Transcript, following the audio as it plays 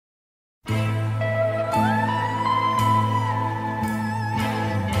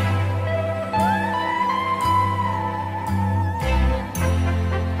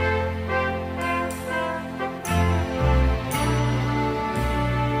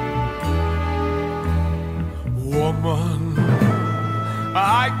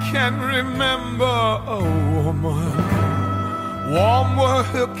I can remember a woman. Warm were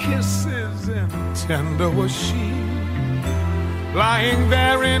her kisses and tender was she, lying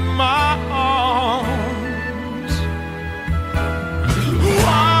there in my arms.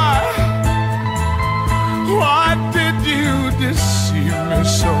 Why did you deceive me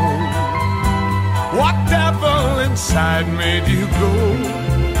so? What devil inside made you go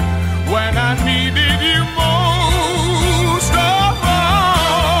when I needed you most? Oh,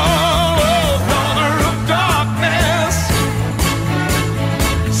 daughter of darkness,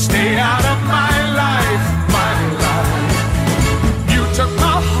 stay out of my life, my life. You took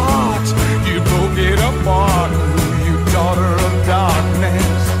my heart, you broke it apart. You daughter of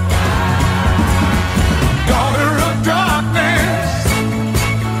darkness, daughter of darkness,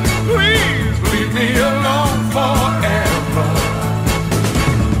 please leave me alone forever.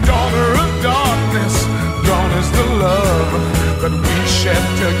 Daughter of darkness, gone is the love that we shared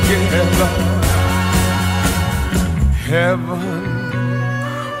together. Heaven,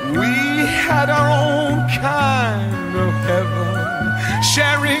 we had our own kind of heaven,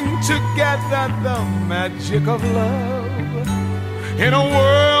 sharing together the magic of love in a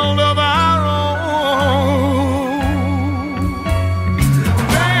world of our own.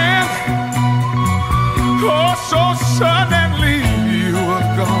 Then, oh, so suddenly you were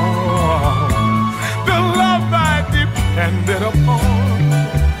gone. The love I depended upon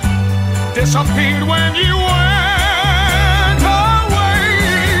disappeared when you went away.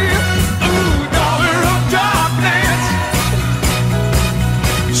 Ooh, daughter of darkness,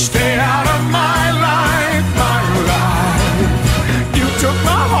 stay out of my life, my life. You took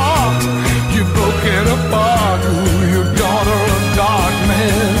my heart, you broke it apart. Ooh, you daughter of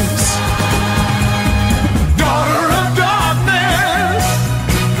darkness, daughter of darkness,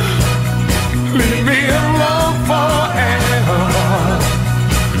 leave me alone forever.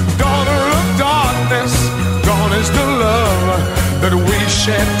 Daughter of darkness, gone is the love that we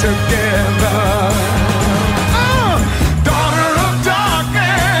shared together.